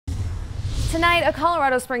Tonight, a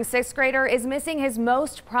Colorado Springs sixth grader is missing his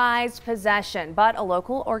most prized possession, but a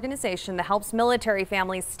local organization that helps military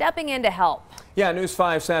families stepping in to help. Yeah, News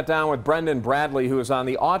 5 sat down with Brendan Bradley, who is on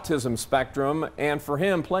the autism spectrum, and for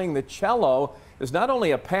him, playing the cello is not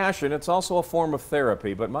only a passion, it's also a form of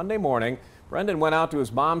therapy. But Monday morning, Brendan went out to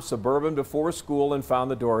his mom's Suburban before school and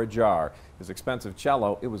found the door ajar. His expensive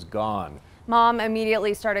cello, it was gone. Mom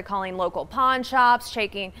immediately started calling local pawn shops,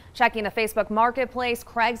 checking the Facebook Marketplace,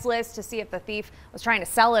 Craigslist to see if the thief was trying to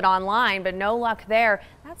sell it online, but no luck there.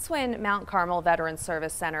 That's when Mount Carmel Veterans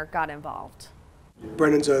Service Center got involved.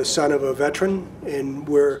 Brendan's a son of a veteran, and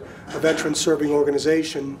we're a veteran serving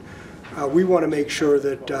organization. We want to make sure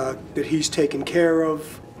that that he's taken care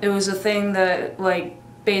of. It was a thing that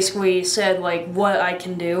basically said what I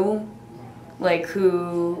can do,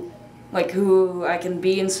 who I can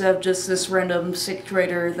be, instead of just this random sixth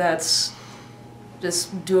grader that's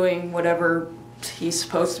just doing whatever he's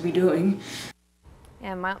supposed to be doing.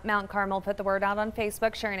 And Mount Carmel put the word out on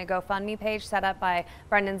Facebook, sharing a GoFundMe page set up by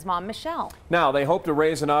Brendan's mom, Michelle. Now, they hope to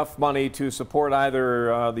raise enough money to support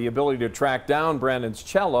either the ability to track down Brendan's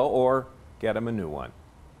cello or get him a new one.